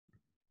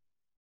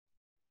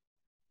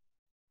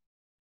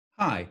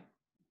Hi,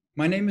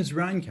 my name is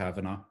Ryan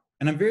Kavanagh,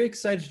 and I'm very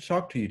excited to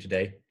talk to you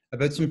today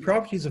about some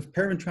properties of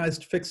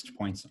parametrized fixed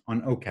points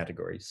on O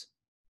categories.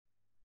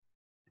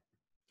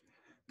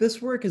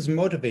 This work is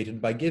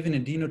motivated by giving a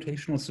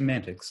denotational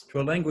semantics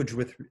to a language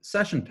with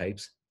session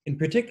types, in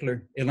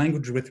particular, a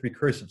language with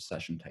recursive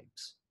session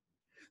types.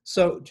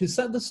 So to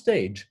set the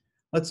stage,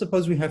 let's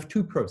suppose we have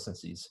two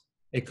processes,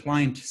 a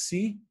client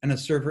C and a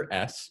server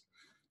S,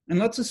 and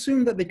let's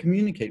assume that they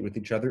communicate with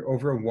each other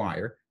over a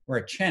wire or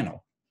a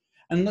channel.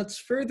 And let's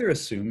further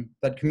assume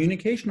that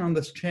communication on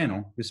this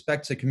channel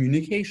respects a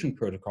communication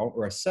protocol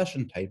or a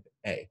session type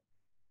A.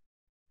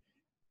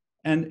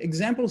 And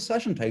example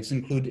session types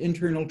include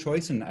internal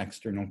choice and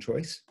external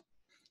choice,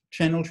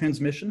 channel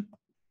transmission,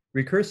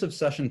 recursive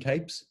session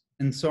types,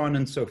 and so on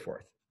and so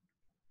forth.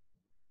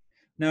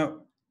 Now,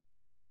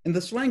 in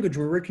this language,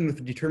 we're working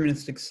with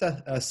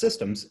deterministic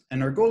systems,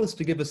 and our goal is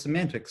to give a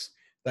semantics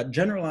that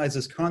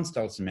generalizes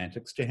constell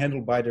semantics to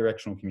handle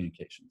bidirectional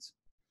communications.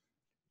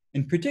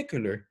 In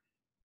particular,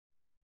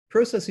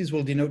 processes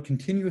will denote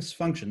continuous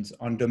functions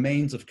on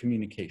domains of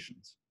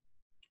communications.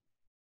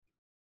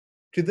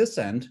 To this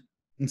end,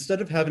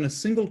 instead of having a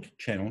single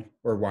channel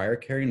or wire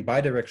carrying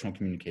bidirectional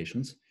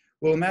communications,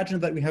 we'll imagine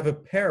that we have a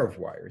pair of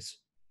wires,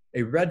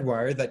 a red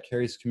wire that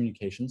carries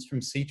communications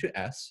from C to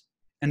S,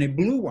 and a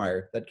blue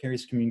wire that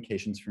carries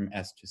communications from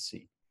S to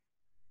C.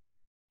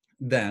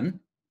 Then,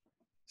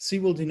 C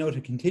will denote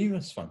a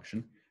continuous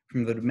function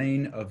from the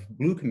domain of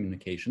blue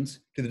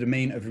communications to the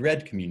domain of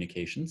red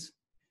communications,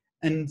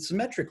 and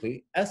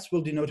symmetrically, S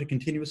will denote a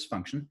continuous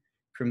function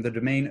from the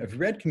domain of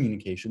red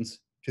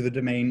communications to the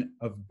domain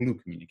of blue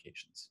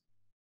communications.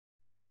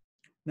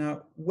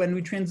 Now, when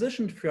we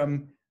transitioned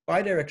from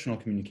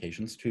bidirectional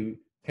communications to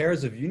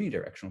pairs of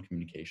unidirectional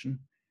communication,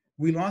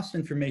 we lost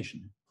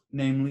information,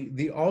 namely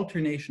the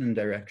alternation in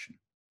direction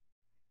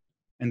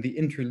and the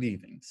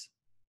interleavings.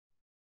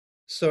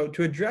 So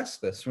to address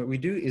this, what we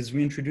do is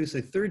we introduce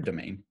a third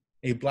domain,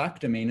 a black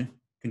domain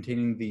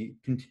containing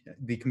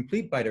the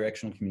complete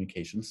bidirectional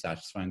communication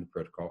satisfying the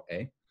protocol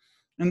A.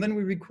 And then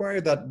we require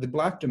that the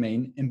black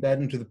domain embed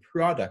into the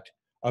product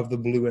of the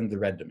blue and the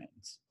red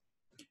domains.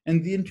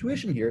 And the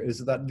intuition here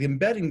is that the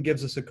embedding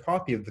gives us a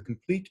copy of the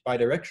complete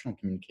bidirectional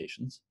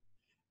communications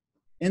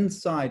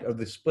inside of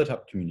the split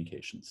up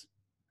communications.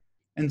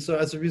 And so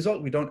as a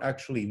result, we don't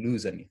actually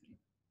lose anything.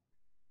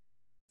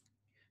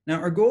 Now,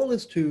 our goal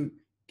is to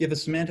give a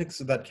semantics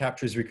that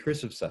captures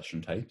recursive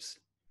session types.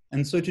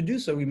 And so to do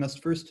so, we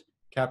must first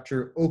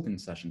capture open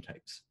session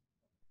types.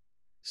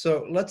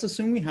 So let's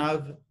assume we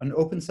have an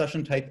open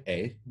session type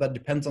A that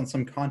depends on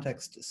some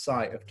context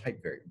psi of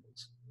type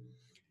variables.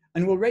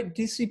 And we'll write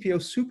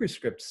DCPO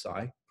superscript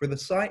psi for the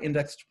psi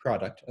indexed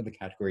product of the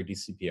category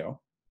DCPO.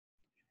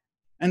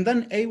 And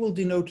then A will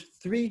denote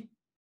three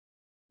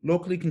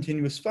locally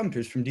continuous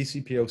functors from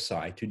DCPO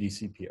psi to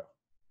DCPO.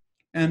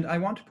 And I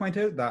want to point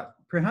out that,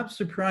 perhaps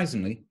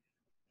surprisingly,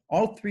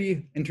 all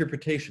three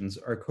interpretations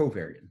are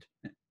covariant.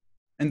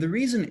 And the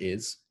reason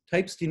is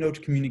types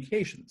denote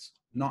communications,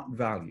 not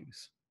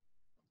values.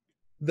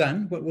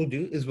 Then what we'll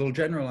do is we'll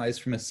generalize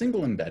from a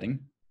single embedding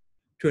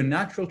to a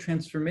natural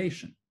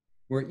transformation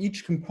where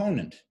each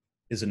component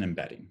is an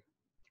embedding.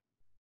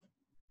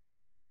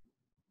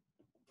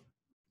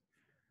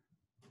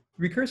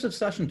 Recursive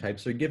session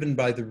types are given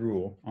by the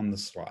rule on the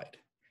slide.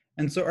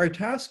 And so our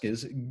task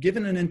is,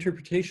 given an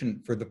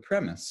interpretation for the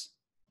premise,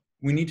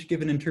 we need to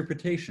give an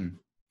interpretation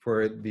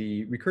for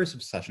the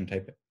recursive session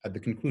type at the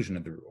conclusion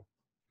of the rule.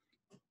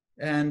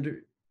 And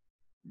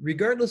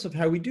regardless of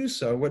how we do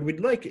so, what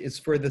we'd like is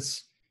for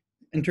this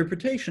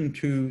interpretation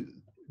to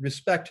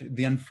respect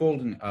the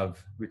unfolding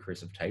of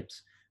recursive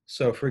types.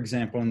 So for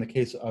example, in the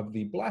case of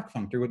the black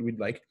functor, what we'd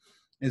like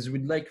is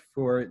we'd like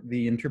for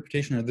the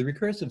interpretation of the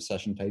recursive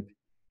session type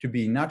to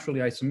be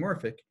naturally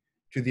isomorphic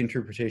to the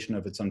interpretation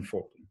of its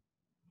unfolding.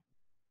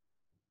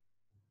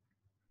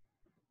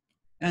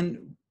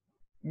 And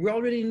we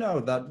already know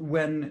that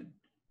when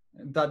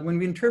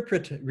we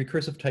interpret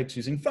recursive types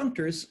using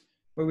functors,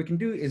 what we can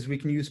do is we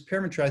can use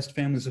parametrized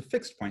families of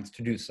fixed points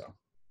to do so.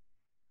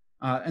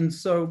 And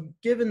so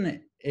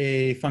given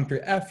a functor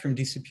f from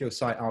DCPO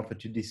psi alpha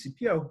to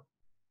DCPO,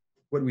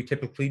 what we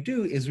typically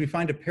do is we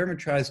find a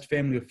parametrized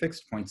family of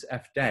fixed points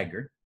f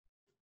dagger,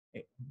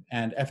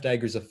 and f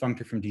dagger is a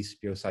functor from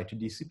DCPO psi to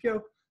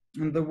DCPO.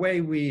 And the way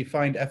we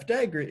find f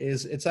dagger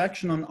is its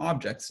action on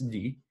objects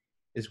d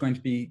is going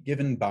to be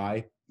given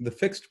by the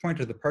fixed point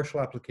of the partial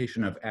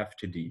application of f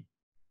to d.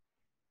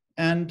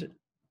 And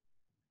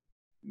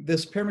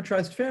this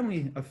parametrized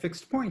family of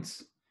fixed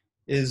points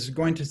is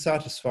going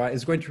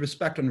to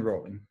respect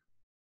unrolling.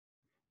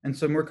 And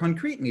so more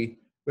concretely,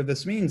 what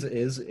this means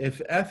is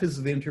if f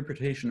is the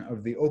interpretation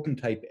of the open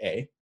type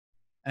A,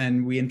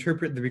 and we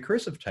interpret the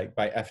recursive type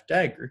by f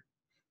dagger,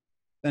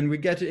 then we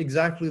get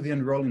exactly the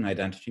unrolling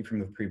identity from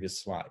the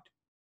previous slide.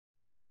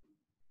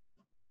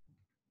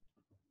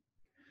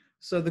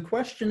 So the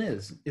question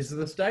is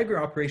this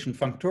dagger operation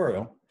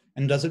functorial,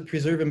 and does it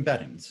preserve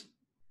embeddings?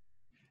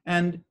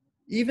 And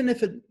even if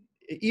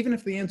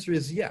the answer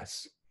is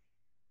yes,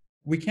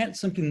 we can't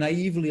simply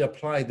naively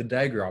apply the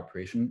dagger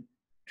operation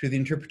to the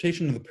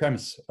interpretation of the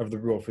premise of the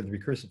rule for the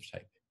recursive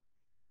type.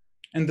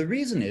 And the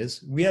reason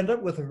is we end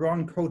up with a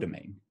wrong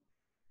codomain.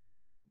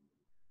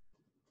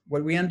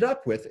 What we end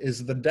up with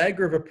is the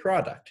dagger of a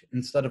product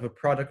instead of a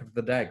product of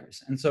the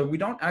daggers. And so we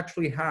don't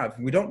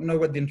know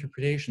what the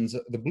interpretations,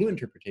 the blue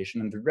interpretation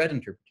and the red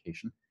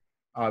interpretation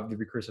of the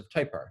recursive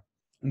type are.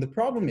 And the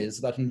problem is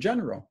that in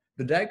general,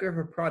 the dagger of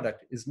a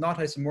product is not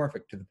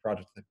isomorphic to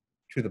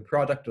the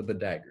product of the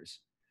daggers.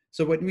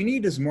 So what we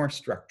need is more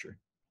structure.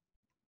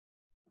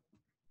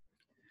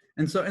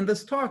 And so in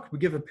this talk, we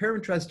give a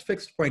parametrized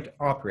fixed point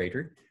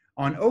operator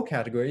on O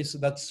categories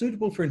that's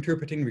suitable for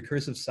interpreting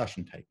recursive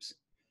session types.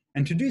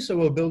 And to do so,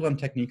 we'll build on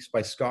techniques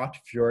by Scott,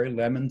 Fiore,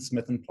 Lemon,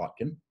 Smith, and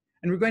Plotkin.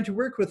 And we're going to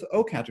work with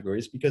O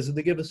categories because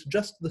they give us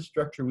just the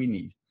structure we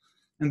need.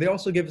 And they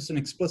also give us an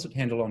explicit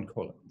handle on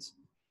colons.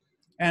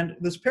 And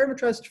this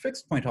parametrized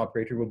fixed point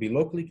operator will be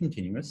locally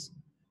continuous.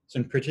 So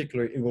in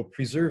particular, it will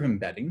preserve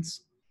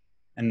embeddings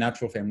and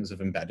natural families of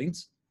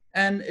embeddings.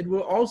 And it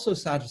will also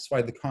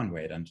satisfy the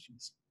Conway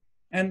identities.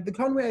 And the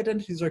Conway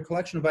identities are a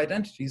collection of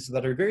identities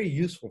that are very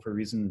useful for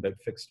reasoning about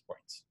fixed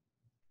points.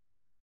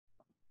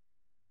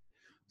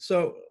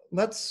 So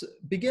let's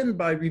begin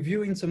by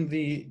reviewing some of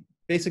the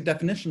basic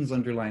definitions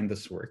underlying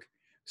this work.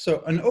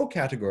 So an O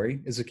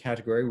category is a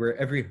category where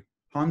every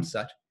Hom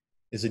set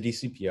is a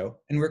DCPO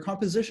and where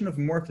composition of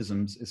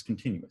morphisms is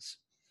continuous.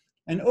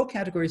 And O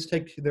categories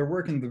take their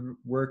root in the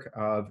work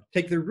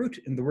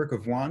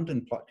of Wand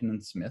and Plotkin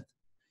and Smith.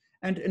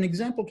 And an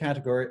example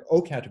category,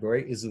 O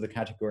category, is the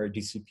category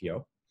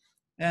DCPO.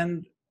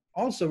 And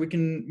also we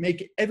can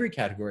make every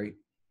category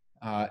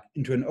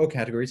into an O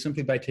category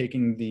simply by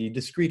taking the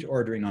discrete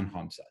ordering on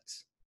Hom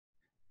sets.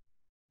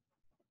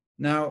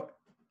 Now,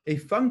 a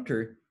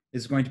functor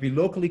is going to be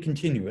locally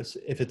continuous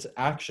if its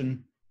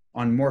action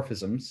on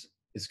morphisms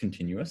is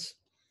continuous.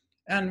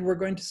 And we're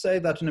going to say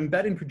that an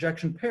embedding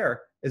projection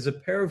pair is a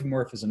pair of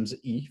morphisms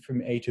E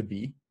from A to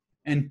B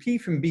and P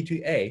from B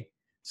to A,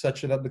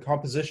 such that the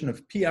composition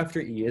of P after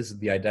E is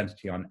the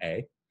identity on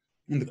A,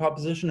 and the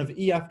composition of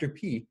E after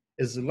P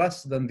is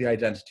less than the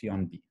identity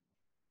on B.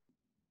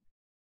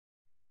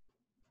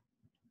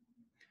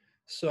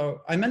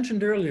 So I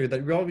mentioned earlier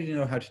that we already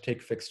know how to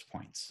take fixed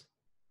points.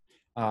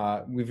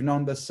 We've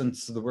known this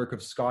since the work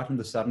of Scott in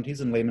the 70s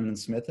and Lehman and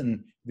Smith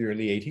in the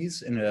early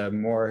 80s in a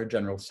more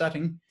general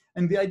setting.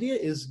 And the idea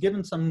is,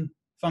 given some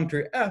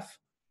functor f,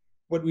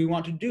 what we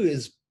want to do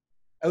is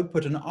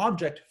output an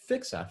object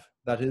fix f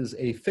that is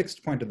a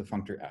fixed point of the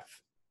functor f.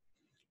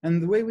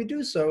 And the way we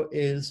do so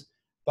is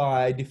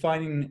by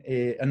defining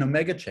an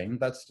omega chain,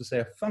 that's to say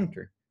a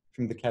functor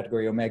from the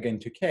category omega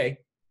into k,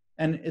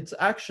 and its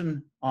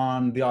action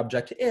on the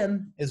object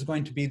n is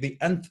going to be the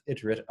nth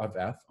iterate of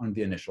f on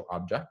the initial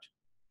object.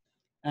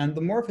 And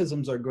the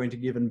morphisms are going to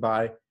be given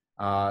by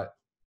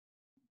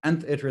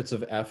nth iterates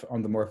of f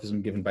on the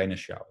morphism given by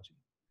initiality.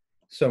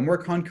 So more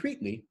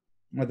concretely,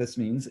 what this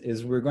means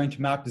is we're going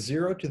to map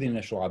 0 to the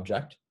initial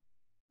object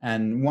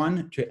and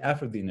 1 to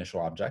f of the initial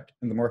object,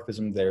 and the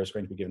morphism there is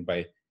going to be given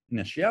by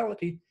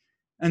initiality.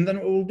 And then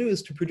what we'll do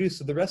is to produce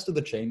the rest of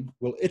the chain,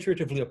 we'll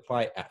iteratively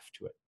apply f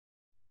to it.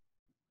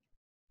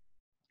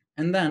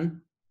 And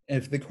then,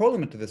 if the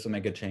colimit to this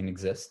omega chain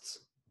exists,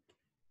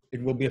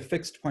 it will be a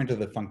fixed point of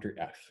the functor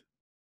f.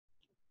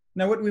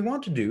 Now what we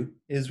want to do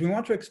is we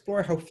want to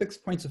explore how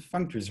fixed points of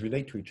functors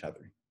relate to each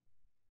other.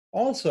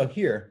 Also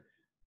here,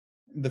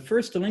 the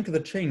first link of the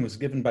chain was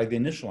given by the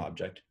initial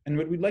object, and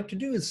what we'd like to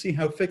do is see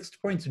how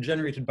fixed points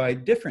generated by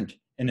different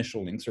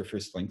initial links or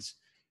first links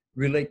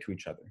relate to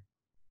each other.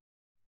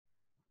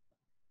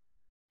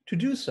 To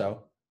do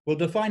so, we'll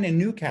define a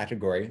new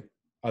category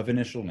of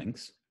initial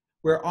links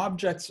where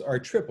objects are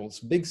triples,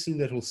 big C,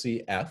 little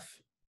c,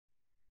 f,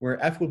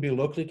 where f will be a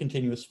locally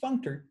continuous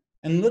functor,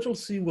 and little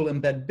c will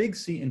embed big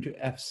C into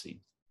fc.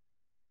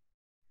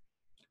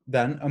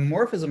 Then a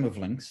morphism of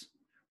links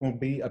will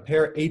be a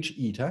pair h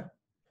eta,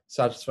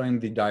 satisfying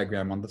the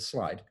diagram on the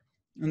slide.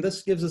 And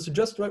this gives us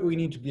just what we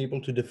need to be able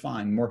to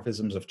define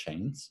morphisms of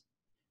chains.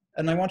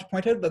 And I want to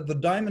point out that the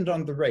diamond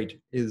on the right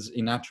is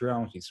a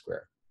naturality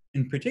square.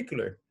 In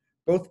particular,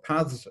 both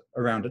paths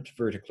around it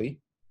vertically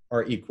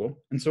are equal.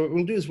 And so what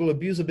we'll do is we'll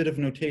abuse a bit of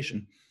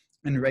notation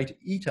and write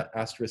eta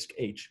asterisk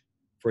h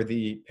for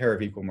the pair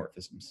of equal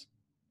morphisms.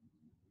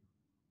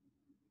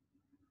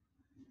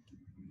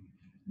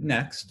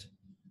 Next,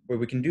 what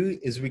we can do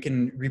is we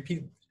can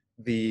repeat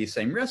the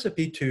same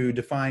recipe to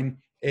define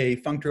a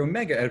functor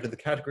omega out of the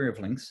category of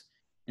links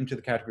into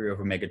the category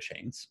of omega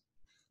chains.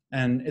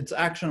 And its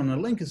action on a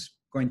link is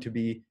going to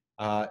be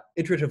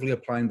iteratively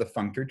applying the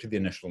functor to the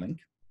initial link.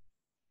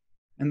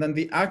 And then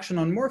the action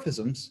on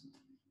morphisms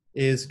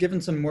is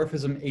given some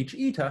morphism h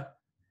eta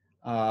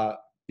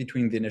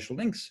between the initial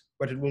links.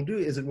 What it will do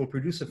is it will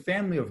produce a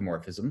family of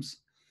morphisms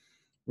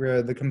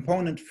where the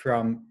component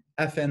from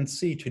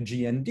fnc to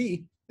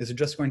gnd is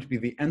just going to be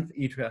the nth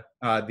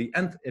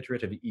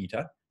iterate of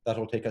eta. That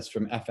will take us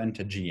from fn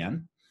to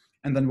gn.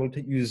 And then we'll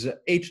use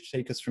h to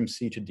take us from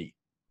c to d.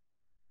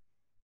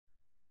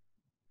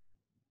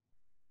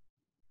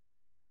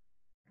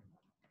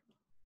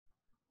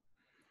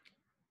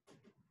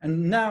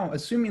 And now,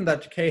 assuming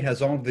that K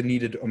has all of the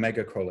needed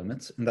omega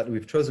colimits and that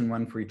we've chosen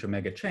one for each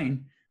omega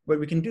chain, what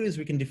we can do is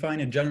we can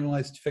define a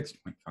generalized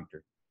fixed point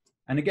functor.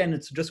 And again,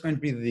 it's just going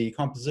to be the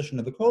composition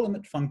of the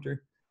colimit functor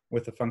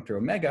with the functor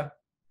omega,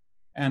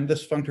 and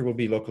this functor will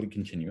be locally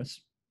continuous.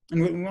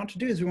 And what we want to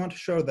do is we want to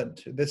show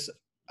that this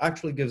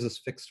actually gives us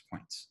fixed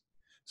points.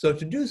 So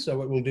to do so,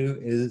 what we'll do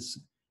is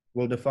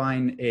we'll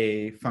define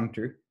a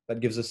functor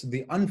that gives us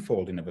the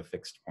unfolding of a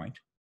fixed point.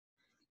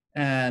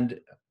 And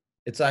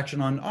its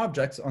action on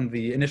objects on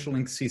the initial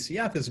link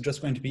CCF is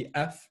just going to be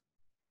f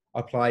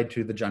applied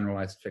to the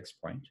generalized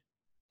fixed point.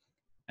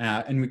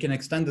 And we can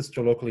extend this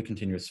to a locally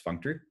continuous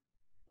functor.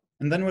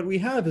 And then what we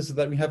have is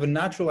that we have a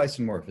natural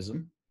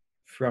isomorphism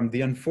from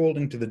the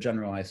unfolding to the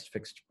generalized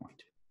fixed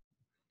point.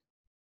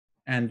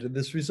 And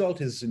this result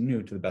is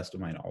new to the best of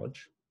my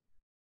knowledge.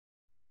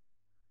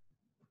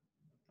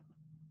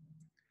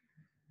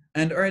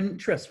 And our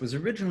interest was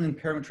originally in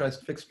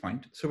parametrized fixed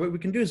point. So what we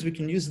can do is we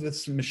can use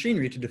this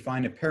machinery to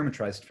define a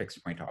parametrized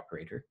fixed point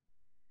operator.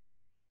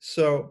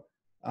 So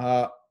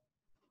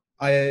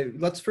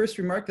let's first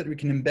remark that we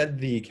can embed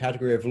the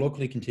category of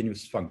locally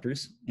continuous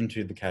functors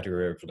into the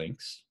category of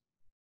links.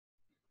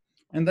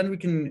 And then we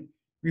can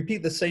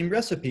repeat the same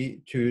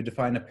recipe to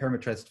define a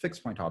parametrized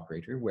fixed point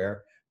operator,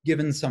 where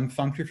given some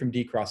functor from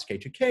D cross K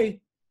to K,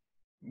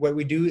 what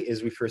we do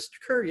is we first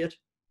curry it,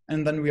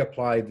 and then we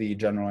apply the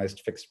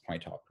generalized fixed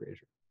point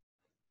operator.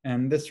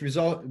 And this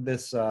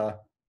parametrized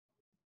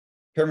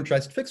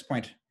fixed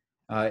point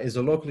is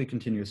a locally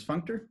continuous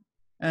functor,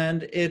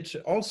 and it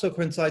also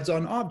coincides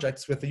on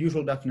objects with the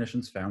usual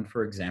definitions found,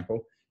 for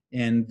example,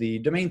 in the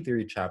domain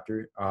theory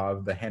chapter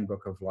of the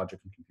Handbook of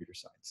Logic and Computer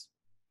Science.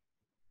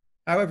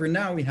 However,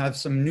 now we have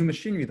some new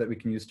machinery that we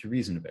can use to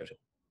reason about it.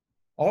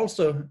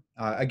 Also,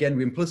 again,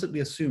 we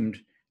implicitly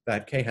assumed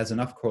that K has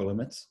enough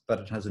colimits, that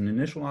it has an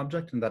initial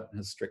object, and that it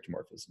has strict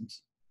morphisms.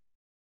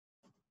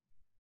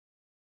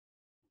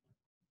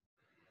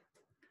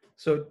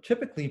 So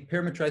typically,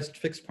 parametrized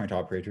fixed point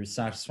operators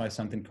satisfy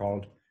something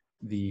called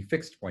the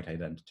fixed point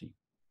identity.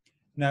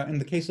 Now, in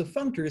the case of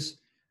functors,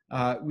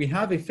 we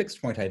have a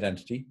fixed point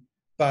identity,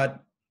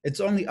 but it's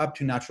only up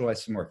to natural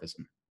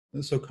isomorphism.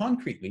 So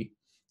concretely,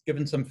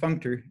 given some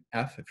functor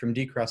f from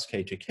D cross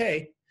K to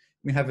K,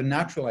 we have a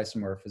natural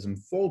isomorphism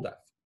fold f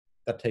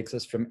that takes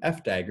us from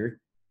f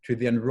dagger to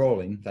the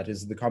unrolling, that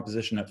is the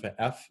composition of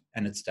f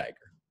and its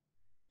dagger.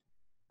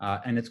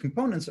 And its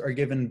components are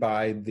given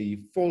by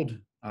the fold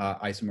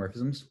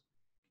isomorphisms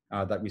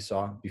that we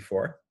saw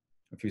before,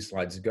 a few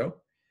slides ago.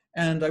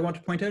 And I want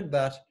to point out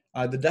that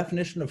the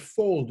definition of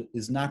fold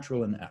is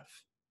natural in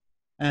f.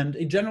 And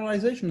a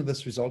generalization of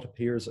this result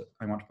appears,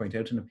 I want to point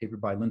out, in a paper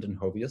by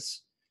Linden-Hovius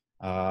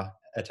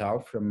et al.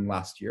 From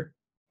last year.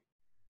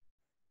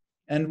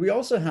 And we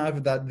also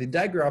have that the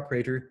dagger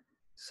operator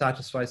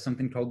satisfies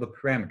something called the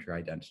parameter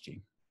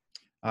identity.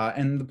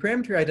 And the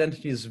parameter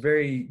identity is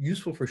very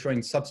useful for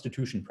showing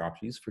substitution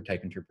properties for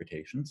type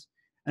interpretations.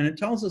 And it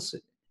tells us,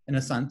 in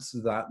a sense,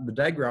 that the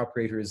dagger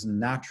operator is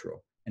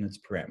natural in its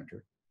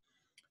parameter.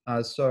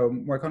 So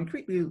more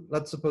concretely,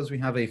 let's suppose we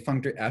have a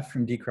functor f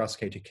from D cross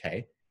K to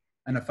K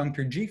and a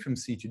functor g from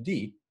C to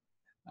D.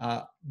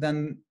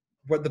 Then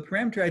what the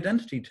parameter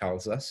identity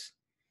tells us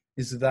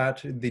is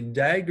that the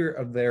dagger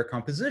of their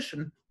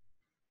composition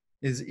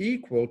is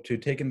equal to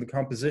taking the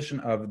composition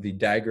of the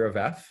dagger of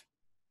f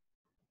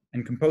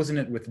and composing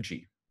it with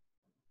g.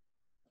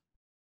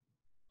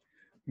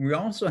 We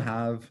also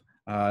have,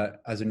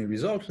 as a new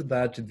result,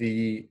 that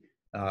the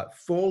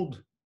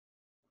fold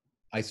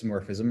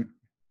isomorphism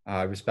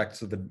respects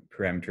the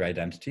parameter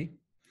identity.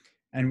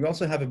 And we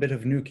also have a bit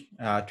of new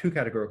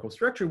two-categorical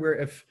structure where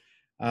if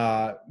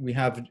we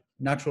have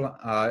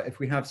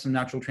some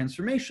natural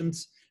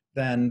transformations,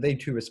 then they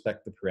too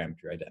respect the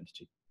parameter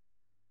identity.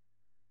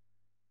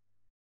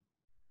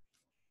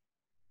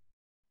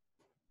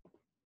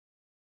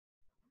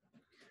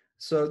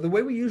 So the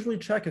way we usually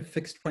check if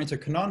fixed points are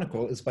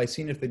canonical is by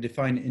seeing if they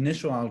define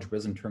initial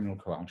algebras and terminal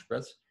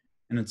coalgebras.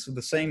 And it's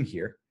the same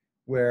here,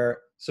 where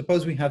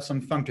suppose we have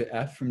some functor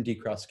f from D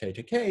cross K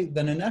to K,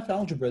 then an F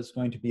algebra is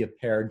going to be a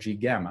pair G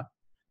gamma,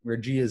 where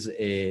G is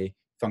a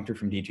functor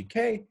from D to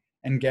K,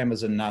 and gamma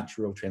is a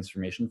natural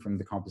transformation from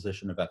the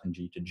composition of F and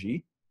G to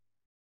G.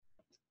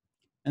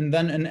 And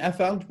then an F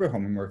algebra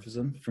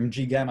homomorphism from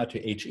G gamma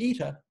to H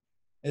eta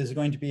is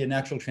going to be a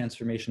natural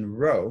transformation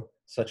rho,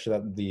 such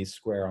that the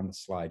square on the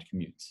slide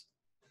commutes.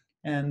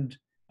 And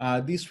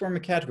these form a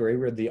category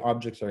where the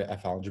objects are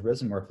F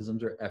algebras and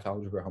morphisms are F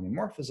algebra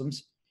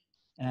homomorphisms.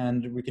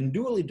 And we can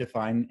dually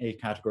define a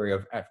category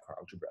of F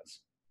coalgebras.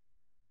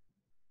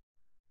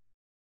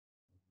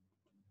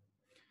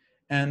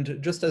 And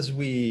just as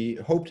we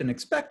hoped and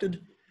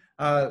expected,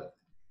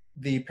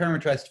 the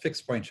parametrized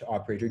fixed point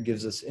operator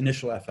gives us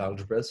initial F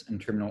algebras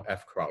and terminal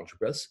F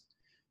coalgebras.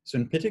 So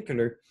in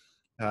particular,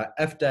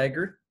 F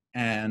dagger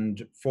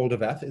and fold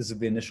of F is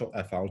the initial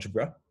F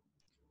algebra.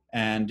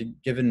 And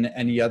given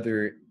any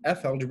other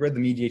F algebra, the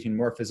mediating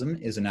morphism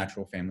is a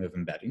natural family of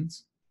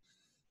embeddings.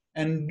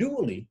 And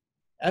dually,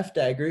 F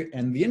dagger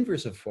and the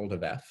inverse of fold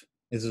of F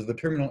is the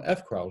terminal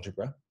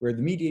F-coalgebra, where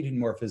the mediating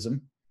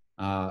morphism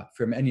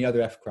from any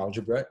other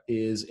F-coalgebra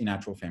is a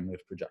natural family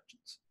of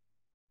projections.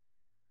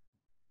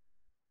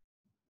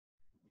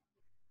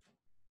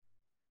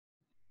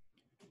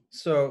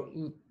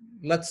 So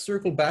let's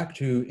circle back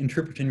to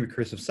interpreting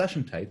recursive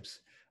session types.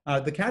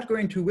 The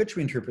category into which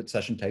we interpret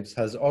session types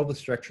has all the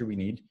structure we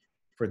need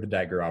for the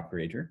dagger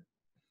operator.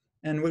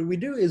 And what we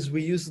do is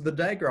we use the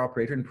dagger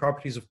operator and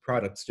properties of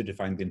products to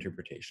define the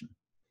interpretation.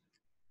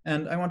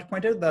 And I want to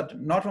point out that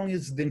not only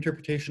is the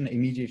interpretation a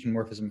mediating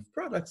morphism of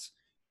products,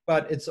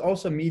 but it's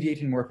also a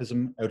mediating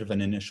morphism out of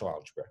an initial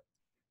algebra.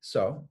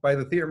 So by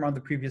the theorem on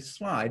the previous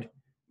slide,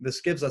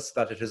 this gives us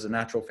that it is a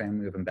natural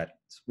family of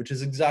embeddings, which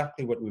is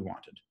exactly what we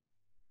wanted.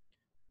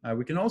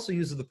 We can also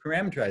use the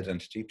parameter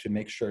identity to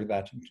make sure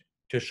that,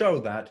 to show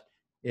that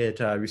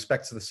it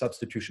respects the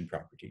substitution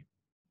property.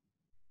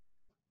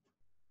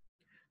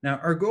 Now,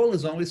 our goal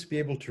is always to be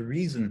able to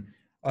reason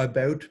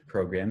about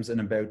programs and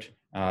about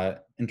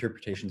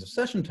interpretations of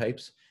session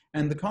types,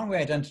 and the Conway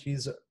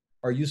identities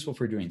are useful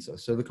for doing so.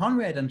 So the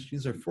Conway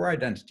identities are 4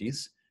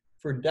 identities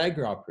for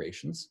dagger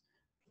operations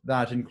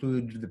that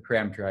include the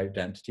parameter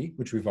identity,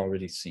 which we've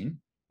already seen,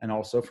 and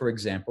also, for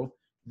example,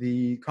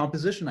 the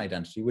composition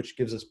identity, which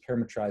gives us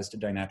parametrized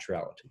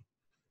dinaturality.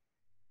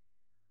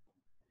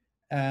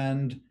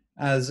 And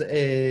as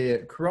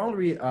a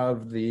corollary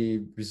of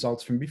the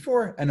results from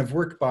before and of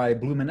work by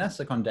Bloom and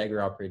Essek on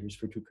dagger operators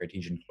for 2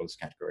 Cartesian closed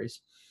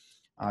categories,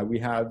 we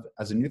have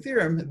as a new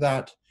theorem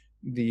that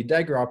the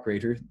dagger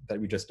operator that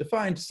we just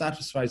defined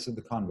satisfies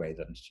the Conway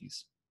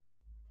identities.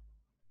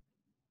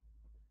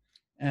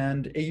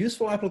 And a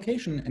useful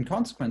application and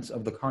consequence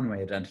of the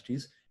Conway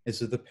identities is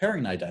the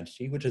pairing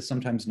identity, which is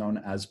sometimes known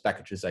as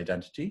Beckett's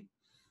identity.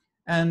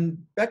 And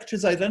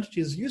Beckett's identity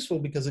is useful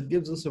because it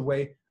gives us a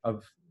way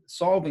of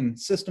solving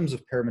systems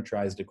of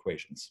parametrized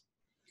equations.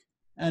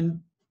 And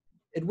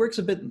it works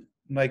a bit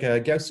like a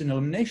Gaussian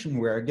elimination,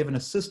 where given a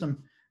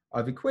system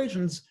of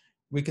equations,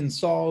 we can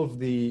solve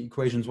the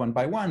equations one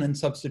by one and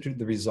substitute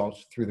the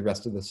result through the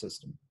rest of the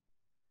system.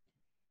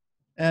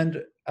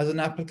 And as an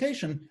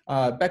application,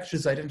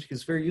 Beckett's identity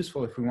is very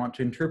useful if we want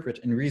to interpret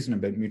and reason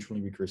about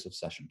mutually recursive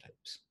session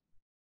types.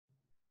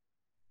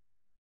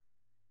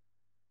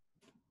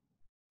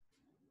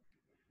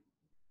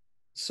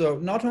 So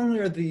not only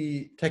are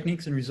the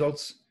techniques and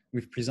results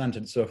we've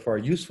presented so far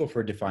useful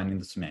for defining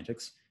the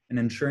semantics and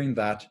ensuring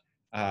that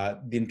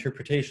the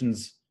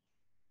interpretations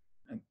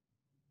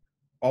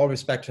all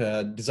respect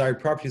desired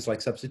properties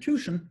like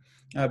substitution,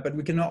 but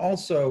we can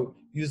also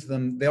use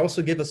them. They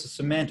also give us a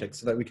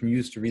semantics that we can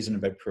use to reason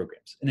about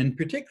programs. And in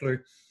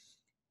particular,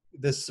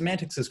 the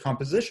semantics is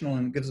compositional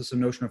and gives us a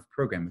notion of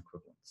program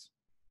equivalence.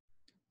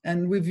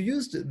 And we've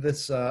used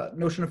this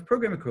notion of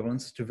program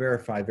equivalence to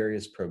verify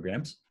various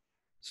programs.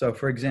 So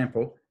for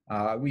example,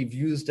 we've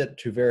used it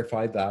to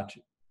verify that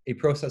a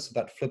process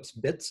that flips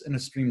bits in a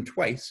stream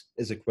twice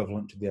is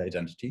equivalent to the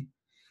identity.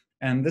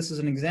 And this is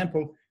an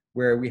example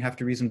where we have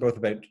to reason both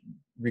about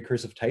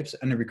recursive types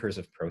and a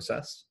recursive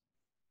process.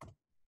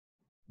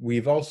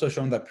 We've also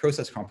shown that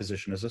process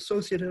composition is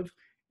associative,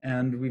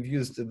 and we've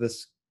used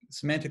this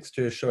semantics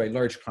to show a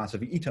large class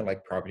of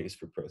eta-like properties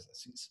for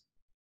processes.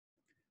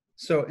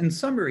 So in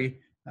summary,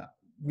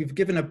 we've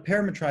given a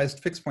parametrized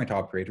fixed point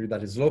operator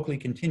that is locally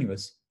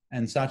continuous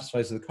and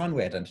satisfies the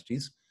Conway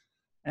identities,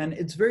 and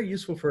it's very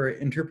useful for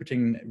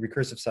interpreting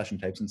recursive session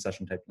types and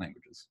session type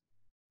languages.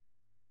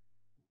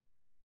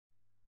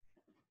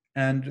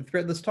 And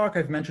throughout this talk,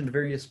 I've mentioned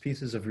various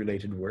pieces of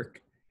related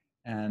work.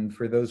 And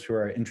for those who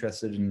are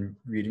interested in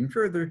reading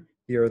further,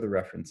 here are the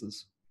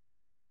references.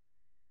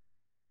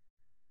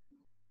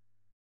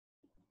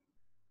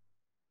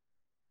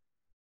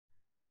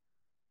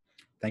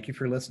 Thank you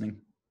for listening.